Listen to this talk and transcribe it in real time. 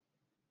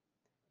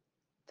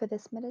For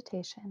this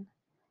meditation,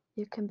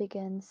 you can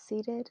begin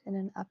seated in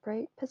an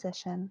upright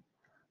position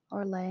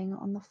or laying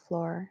on the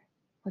floor,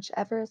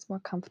 whichever is more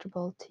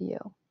comfortable to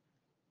you.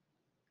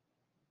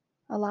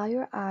 Allow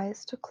your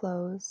eyes to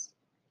close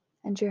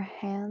and your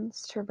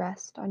hands to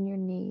rest on your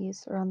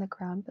knees or on the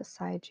ground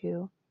beside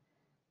you,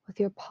 with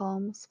your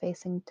palms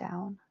facing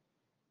down.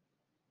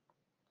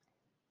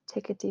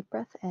 Take a deep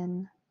breath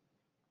in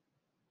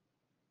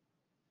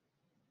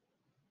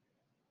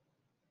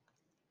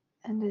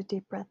and a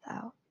deep breath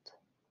out.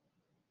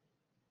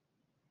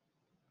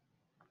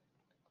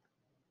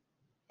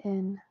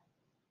 In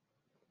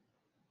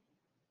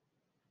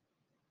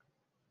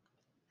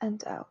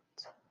and out.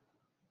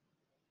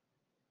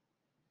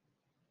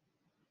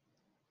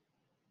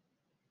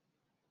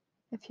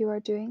 If you are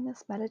doing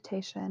this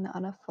meditation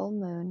on a full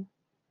moon,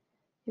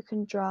 you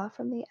can draw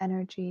from the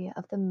energy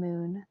of the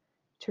moon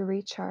to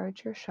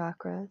recharge your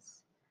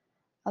chakras.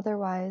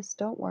 Otherwise,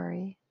 don't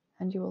worry,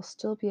 and you will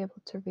still be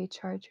able to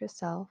recharge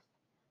yourself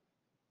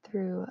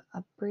through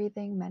a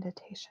breathing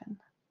meditation.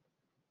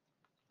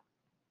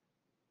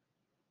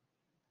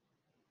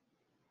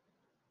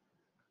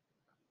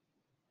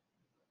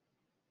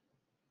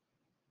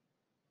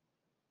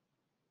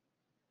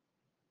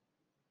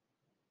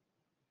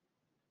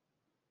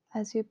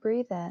 As you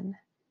breathe in,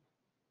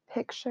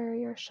 picture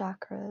your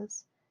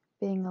chakras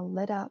being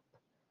lit up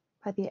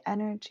by the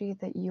energy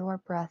that your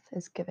breath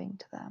is giving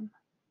to them.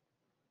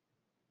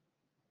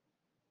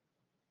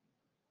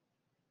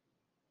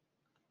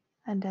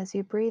 And as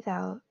you breathe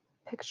out,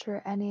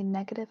 picture any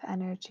negative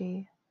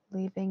energy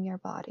leaving your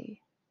body.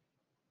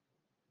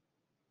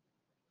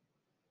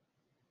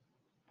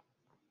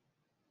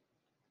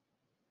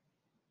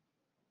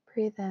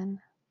 Breathe in.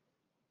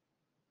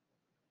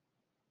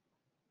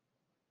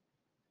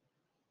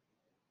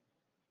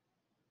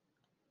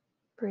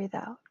 Breathe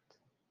out.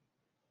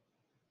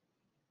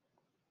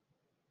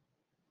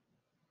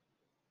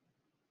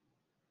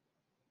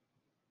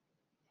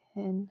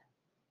 In.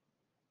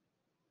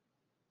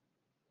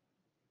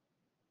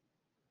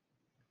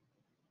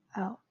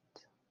 Out.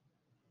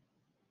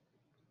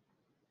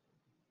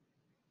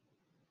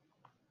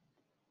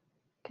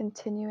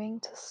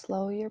 Continuing to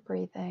slow your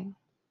breathing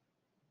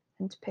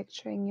and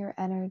picturing your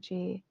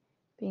energy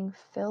being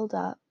filled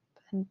up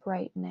and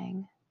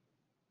brightening.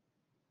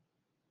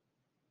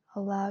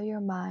 Allow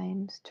your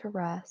mind to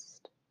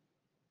rest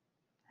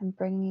and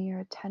bringing your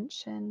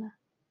attention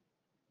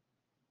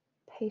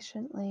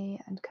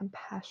patiently and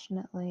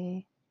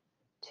compassionately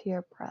to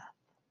your breath.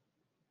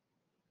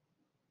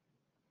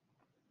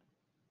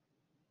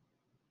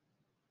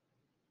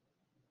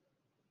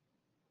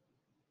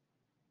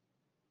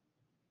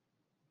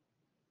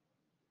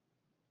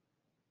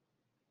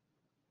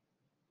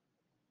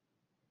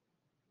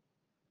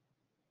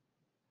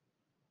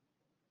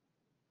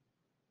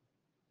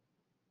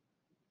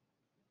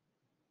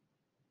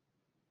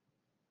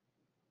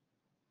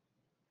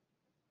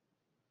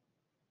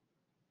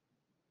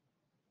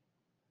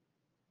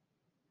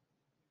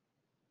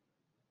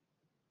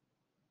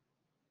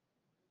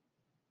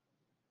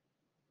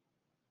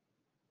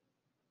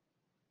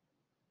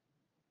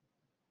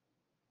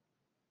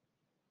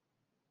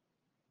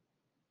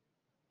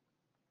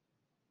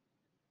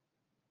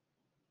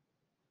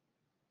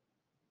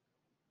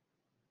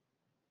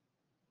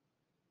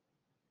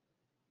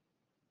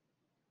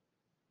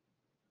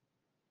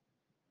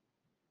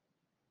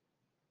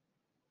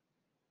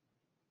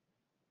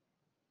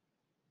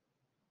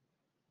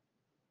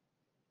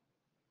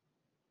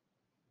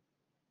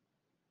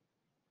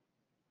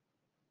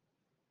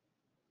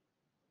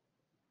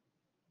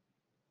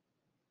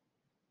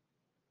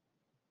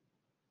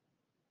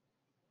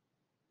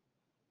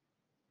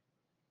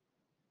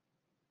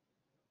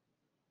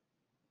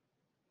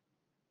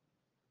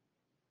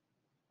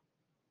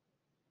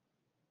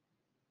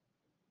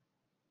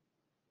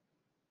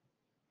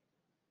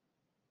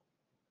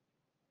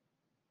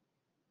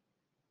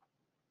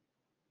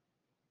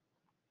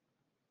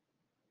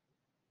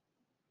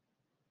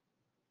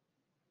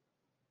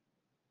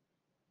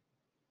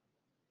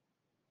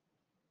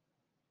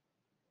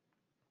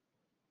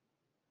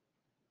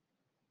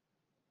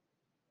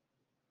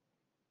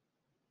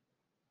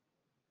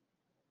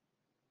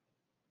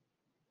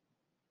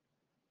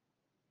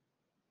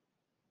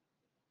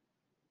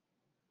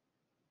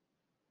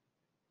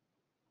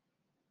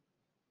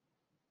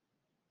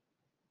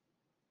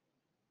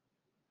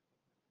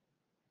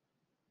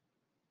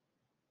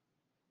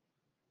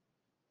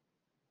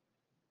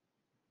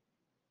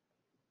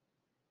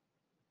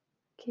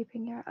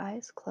 Keeping your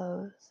eyes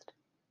closed,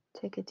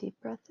 take a deep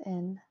breath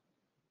in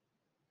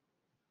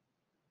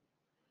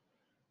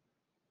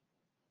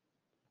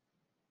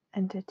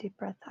and a deep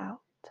breath out.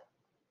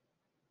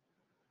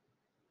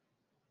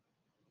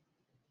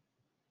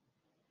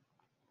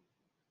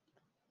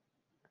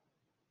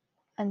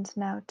 And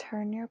now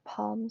turn your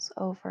palms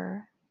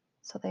over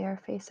so they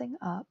are facing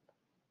up,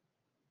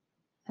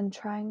 and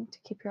trying to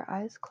keep your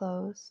eyes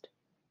closed.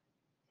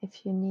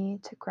 If you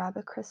need to grab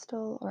a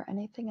crystal or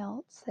anything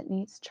else that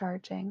needs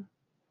charging,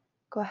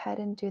 go ahead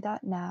and do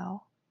that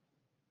now.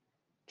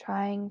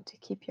 trying to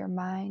keep your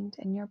mind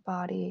and your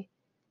body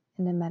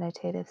in a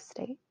meditative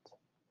state.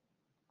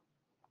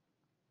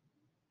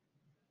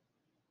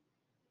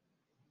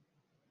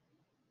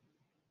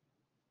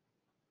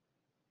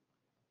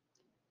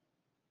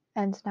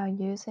 And now,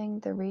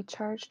 using the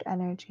recharged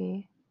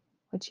energy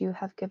which you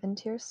have given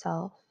to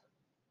yourself,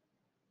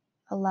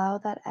 allow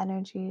that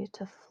energy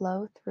to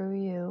flow through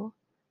you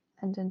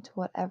and into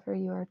whatever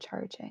you are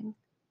charging.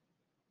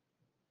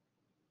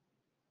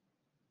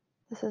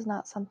 This is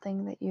not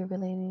something that you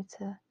really need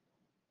to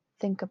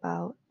think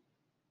about.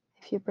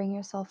 If you bring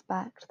yourself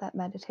back to that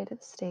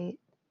meditative state,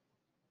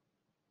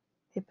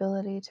 the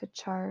ability to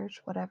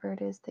charge whatever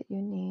it is that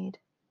you need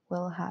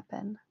will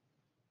happen.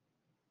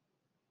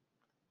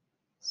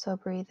 So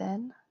breathe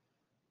in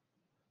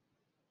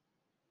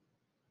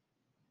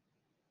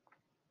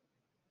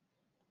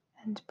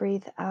and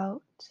breathe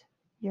out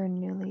your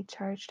newly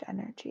charged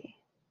energy.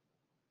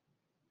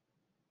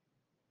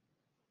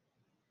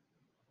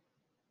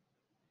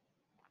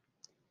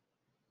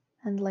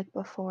 And like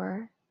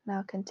before,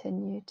 now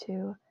continue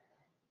to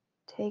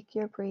take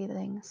your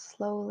breathing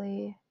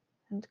slowly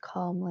and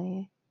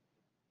calmly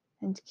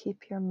and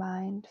keep your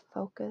mind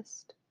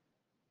focused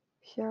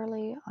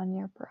purely on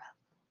your breath.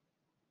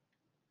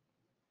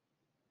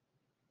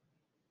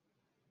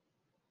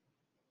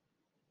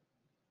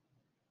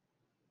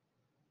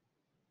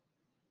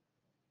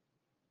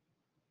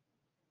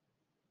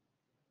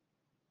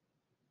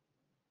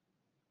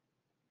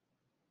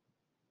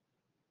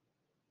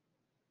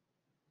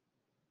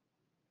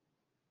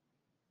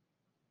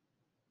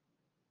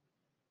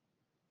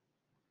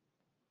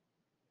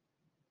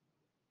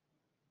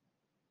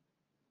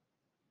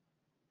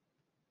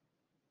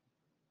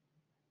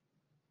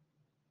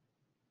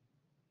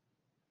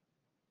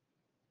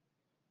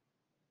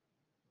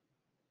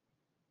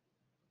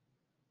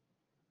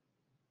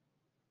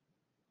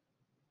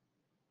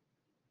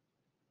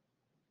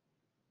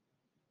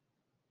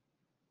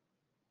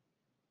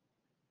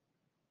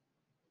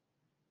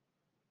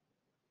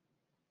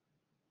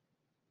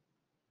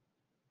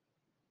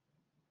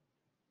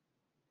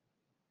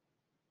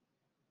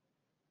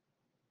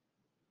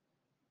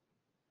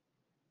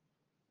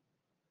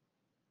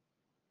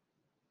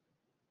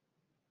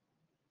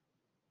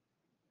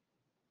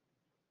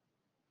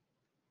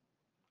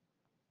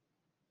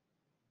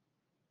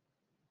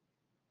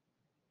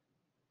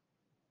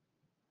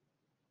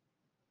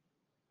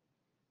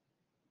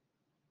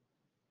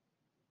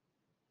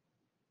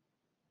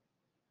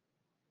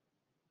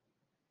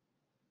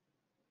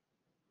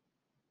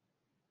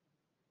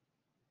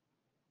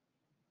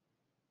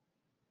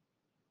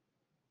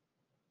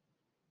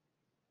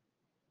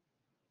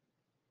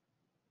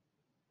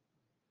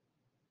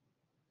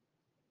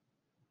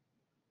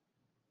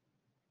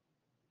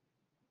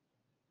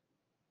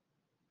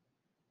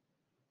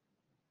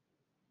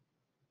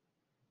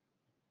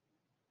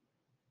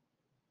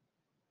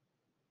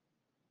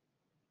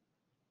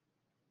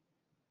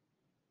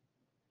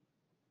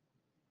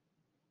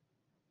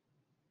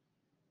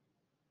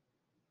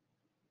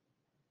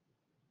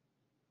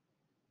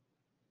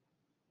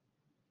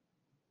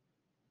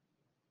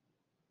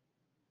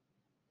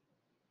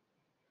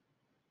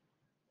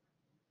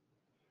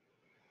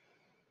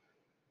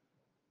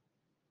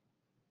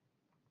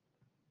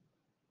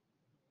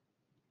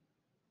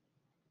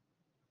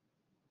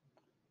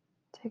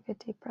 Take a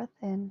deep breath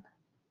in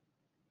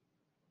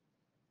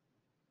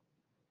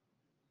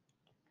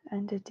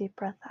and a deep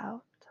breath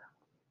out.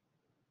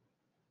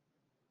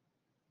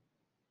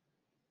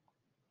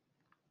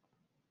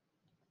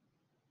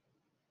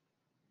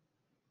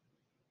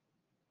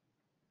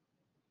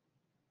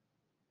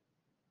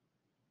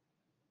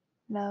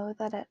 Know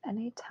that at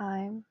any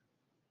time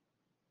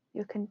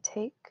you can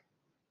take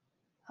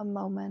a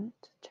moment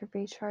to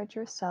recharge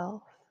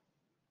yourself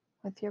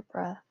with your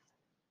breath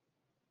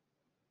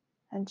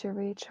and to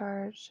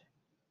recharge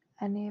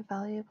any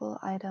valuable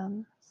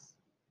items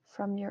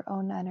from your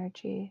own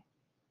energy,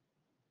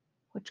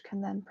 which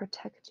can then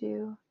protect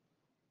you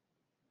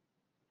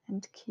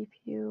and keep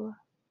you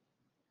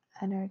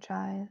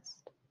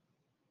energized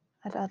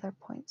at other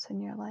points in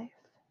your life.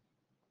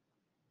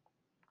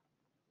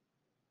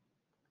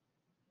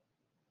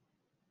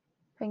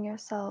 Bring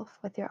yourself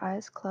with your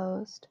eyes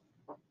closed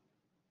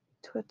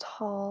to a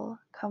tall,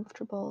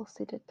 comfortable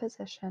seated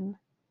position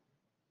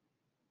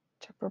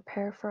to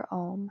prepare for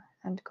Om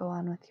and go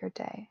on with your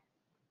day.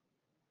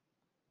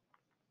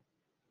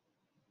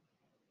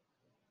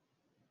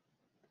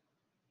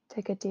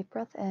 Take a deep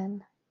breath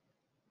in,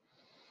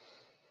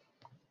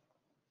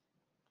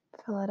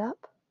 fill it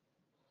up.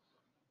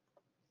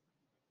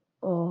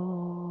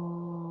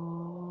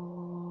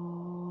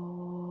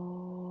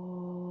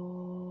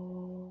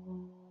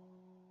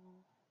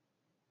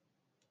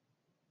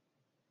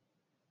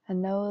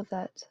 And know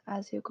that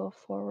as you go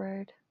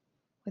forward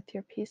with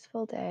your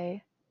peaceful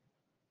day,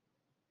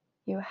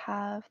 you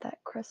have that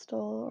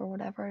crystal or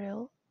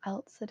whatever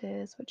else it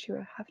is which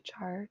you have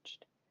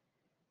charged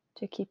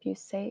to keep you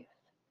safe,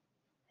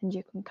 and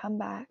you can come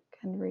back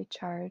and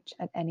recharge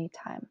at any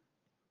time.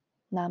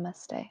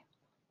 Namaste.